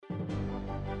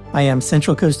I am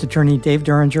Central Coast Attorney Dave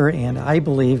Duringer, and I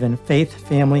believe in faith,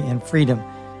 family, and freedom.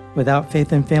 Without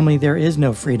faith and family, there is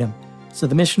no freedom. So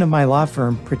the mission of my law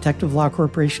firm, Protective Law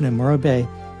Corporation in Morro Bay,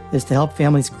 is to help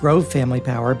families grow family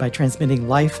power by transmitting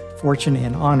life, fortune,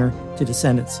 and honor to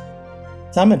descendants.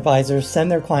 Some advisors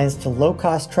send their clients to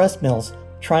low-cost trust mills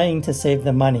trying to save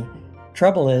them money.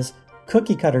 Trouble is,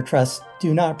 cookie-cutter trusts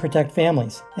do not protect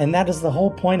families, and that is the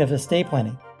whole point of estate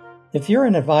planning. If you're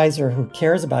an advisor who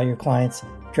cares about your clients,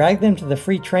 drag them to the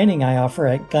free training I offer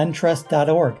at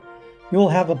guntrust.org. You will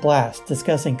have a blast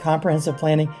discussing comprehensive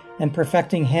planning and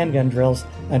perfecting handgun drills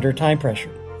under time pressure.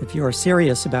 If you are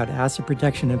serious about asset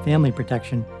protection and family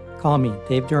protection, call me,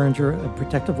 Dave Duringer of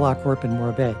Protective Law Corp in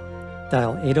Morro Bay.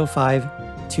 Dial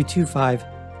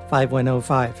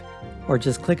 805-225-5105, or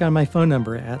just click on my phone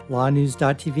number at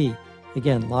lawnews.tv.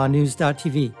 Again,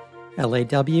 lawnews.tv,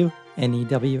 LAWNEWS.tv.